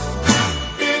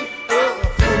been a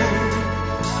fool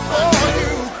for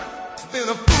you. Been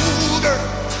a fool, girl.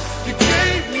 You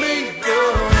gave me the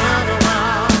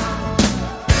runaround.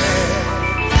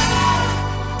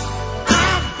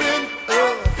 I've been a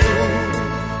fool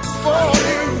for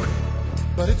you,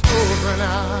 but it's over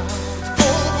now. It's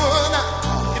over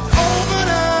now. It's over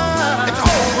now. It's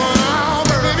over now,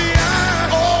 baby.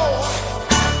 I've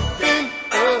been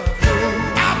a fool.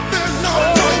 I've been no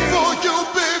fool for you,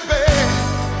 baby.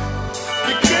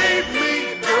 You gave me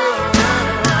the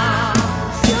runaround.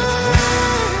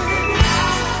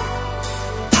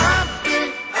 I've been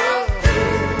a fool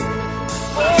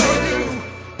for you,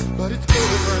 but it's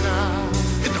over now.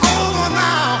 It's over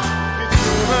now. It's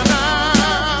over now.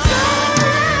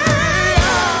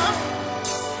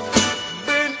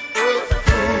 Been a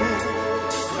fool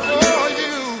for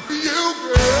you, you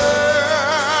girl.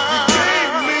 You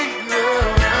gave me the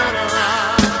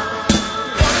runaround.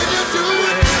 What did you do?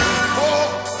 Oh,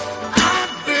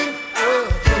 I've been a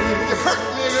fool. You hurt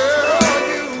me, girl,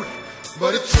 you.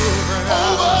 But it's over now.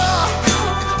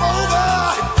 Over.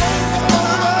 It's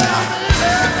over.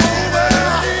 It's over.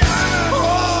 It's over.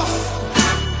 Oh,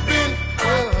 been a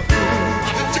fool.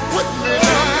 Did you quit me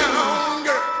down,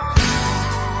 girl?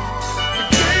 You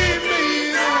gave me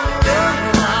the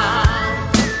runaround.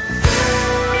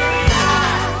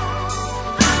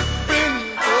 Been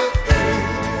a fool.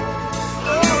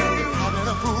 Oh, I've been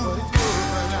a fool. It's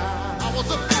over now. I was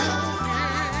a fool,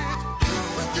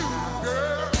 but you,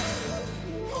 girl.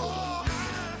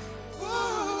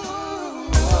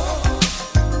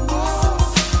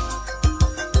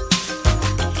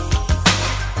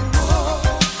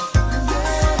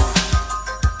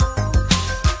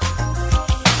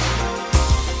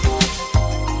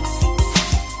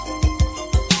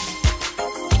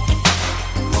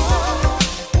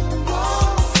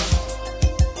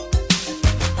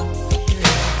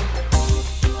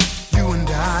 You and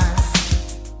I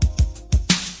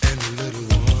and the little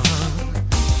one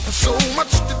have so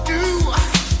much to do,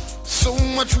 so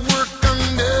much work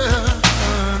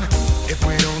undone. If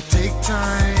we don't take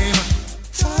time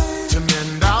to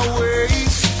mend our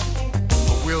ways,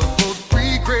 we'll both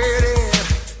regret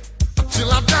it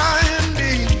until our dying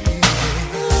days.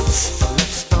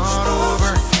 Let's start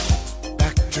over,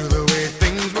 back to the way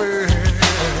things were.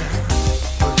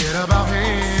 Forget about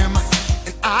him,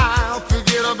 and I'll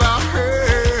forget about her.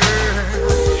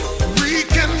 We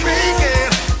can make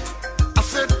it. I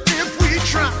said if we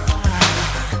try,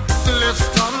 let's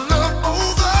start love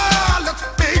over. Let's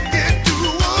make it do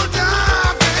or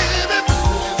die, baby.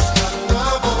 Let's start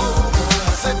love over.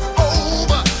 I said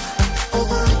over,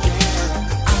 over again.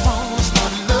 I wanna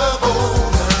start love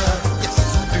over. Yes,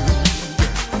 I do.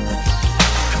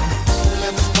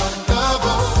 Let's start love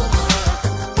over,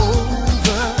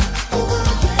 over, over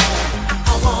again.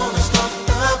 I wanna start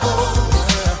love over.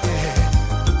 Yeah.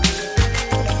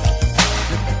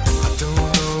 I don't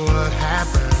know what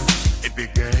happened. It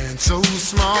began so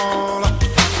small,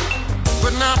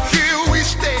 but now here we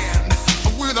stand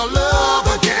with our love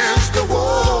against the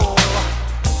wall.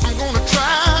 I'm gonna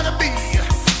try to be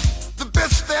the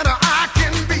best that I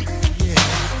can be.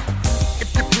 If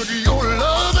you put your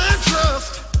love and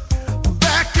trust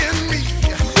back in me,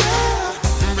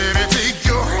 baby, take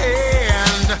your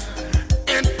hand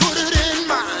and put it in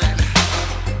mine.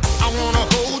 I wanna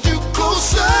hold you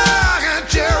closer and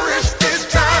cherish this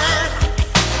time.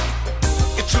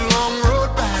 It's a long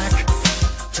road back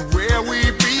to where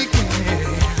we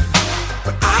began,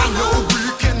 but I know we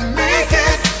can make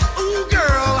it. Ooh,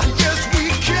 girl, yes we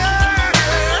can.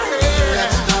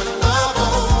 Let's start love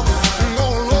over,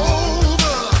 all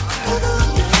over.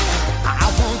 I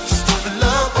want to start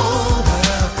love over.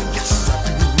 Yes, I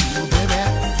do, baby.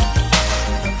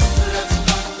 Let's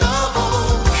start love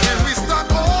over. Can we start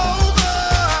over?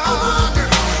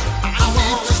 Girl, I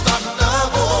need to start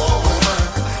love over.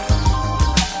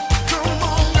 Come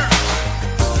on, girl.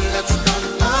 Let's start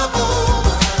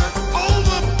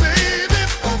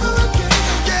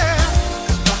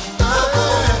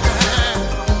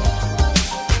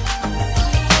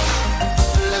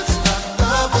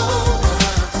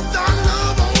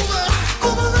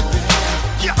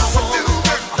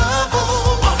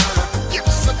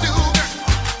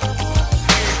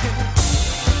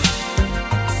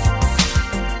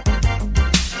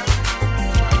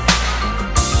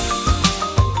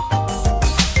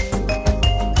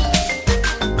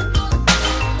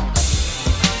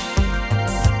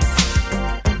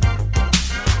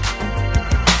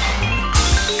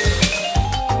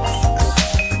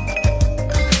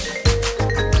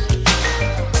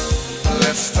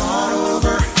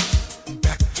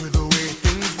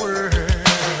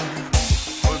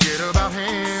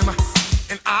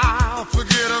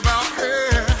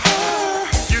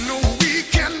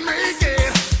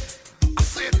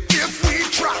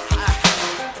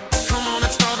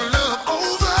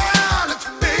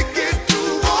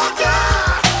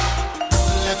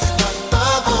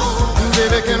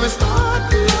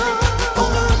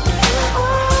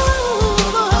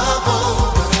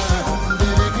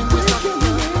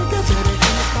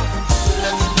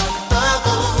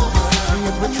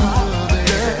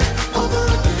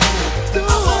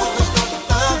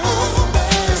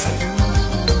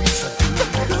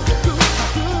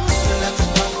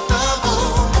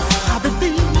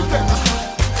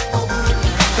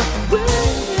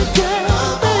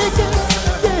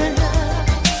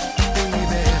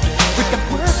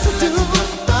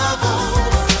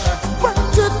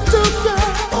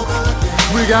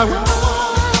got work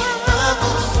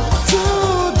to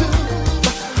do.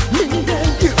 Me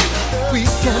and you, we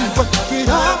can work it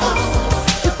out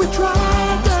if we try.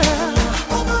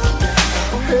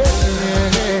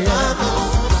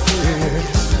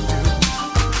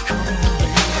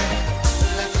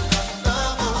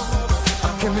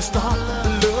 Can we start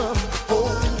love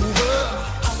over?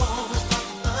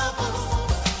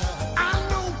 I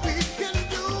know we can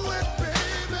do it,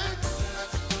 baby.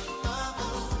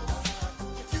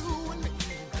 You and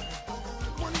me,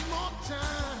 one more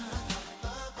time.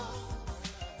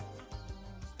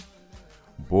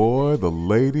 Boy, the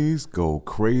ladies go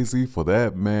crazy for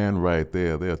that man right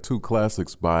there. There are two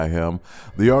classics by him.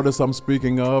 The artist I'm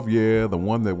speaking of, yeah, the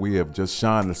one that we have just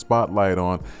shined the spotlight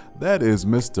on, that is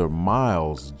Mr.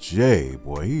 Miles J.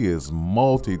 Boy, he is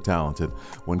multi-talented.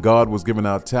 When God was giving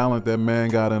out talent, that man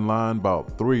got in line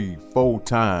about 3-4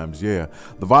 times, yeah.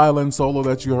 The violin solo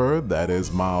that you heard, that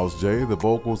is Miles J. The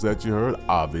vocals that you heard,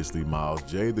 obviously Miles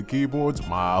J. The keyboards,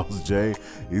 Miles J.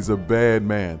 He's a bad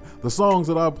man. The songs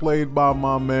that I played by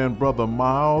my man, Brother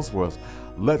Miles, was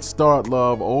Let's Start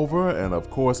Love Over, and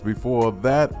of course before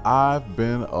that, I've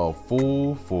Been a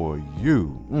Fool for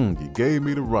You. You gave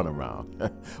me the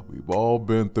runaround. We've all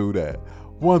been through that.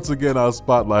 Once again, our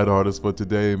spotlight artist for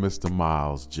today, Mr.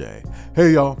 Miles J.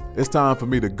 Hey y'all, it's time for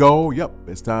me to go. Yep,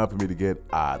 it's time for me to get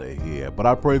out of here. But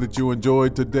I pray that you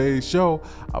enjoyed today's show.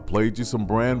 I played you some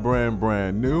brand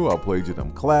new. I played you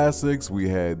them classics. We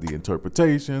had the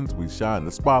interpretations. We shined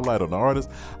the spotlight on the artist.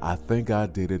 I think I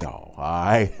did it all. All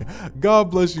right.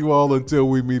 God bless you all until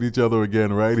we meet each other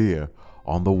again right here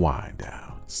on The Wind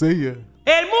Down. See ya.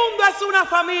 El mundo es una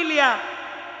familia.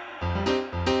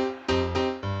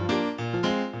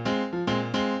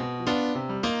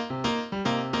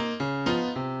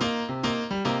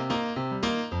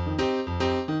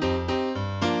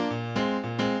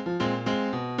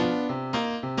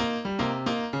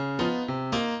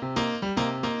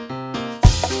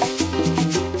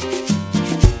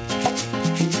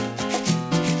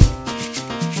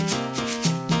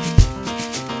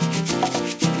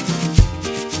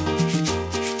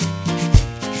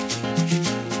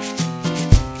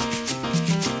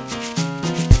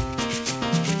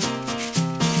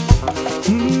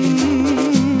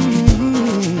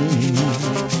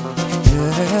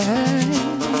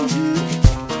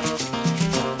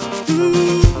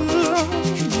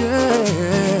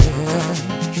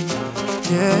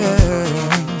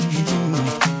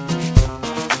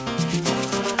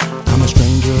 I'm a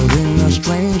stranger in a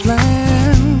strange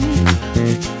land,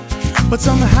 but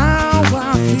somehow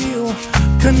I feel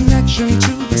connection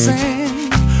to the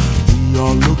sand. We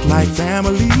all look like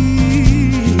family.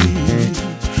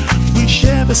 We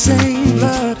share the same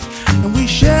blood and we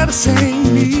share the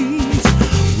same needs.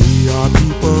 We are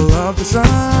people of the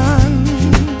sun.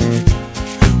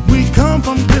 We come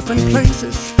from different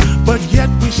places, but yet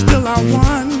we still are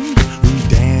one. We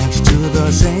dance to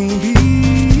the same beat.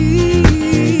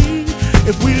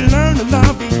 If we learn to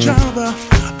love each other,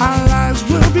 our lives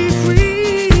will be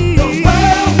free. The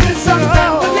world is a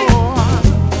family.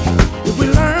 If we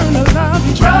learn to love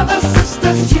each other, Brothers,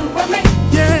 sisters, you and me.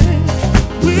 yeah,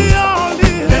 we all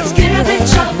live. Let's give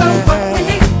each other what we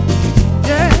need.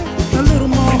 Yeah, a little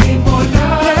more. We need more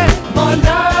love, Yeah. more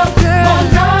love, Yeah. more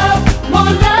love,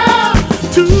 more love.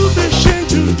 Two fish in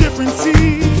two different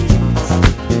seas.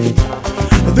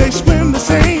 They swim the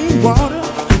same water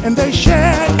and they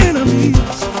share enemies.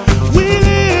 We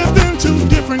live in two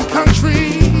different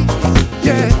countries.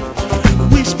 Yeah,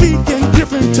 we speak in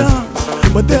different tongues,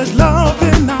 but there's love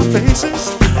in our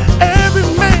faces. Every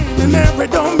man in every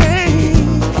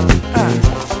domain,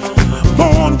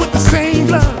 born with the same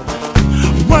blood,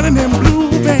 running in blue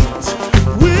veins.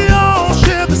 We all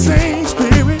share the same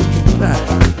spirit.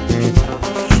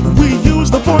 We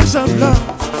use the voice of love,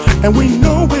 and we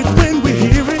know it when we hear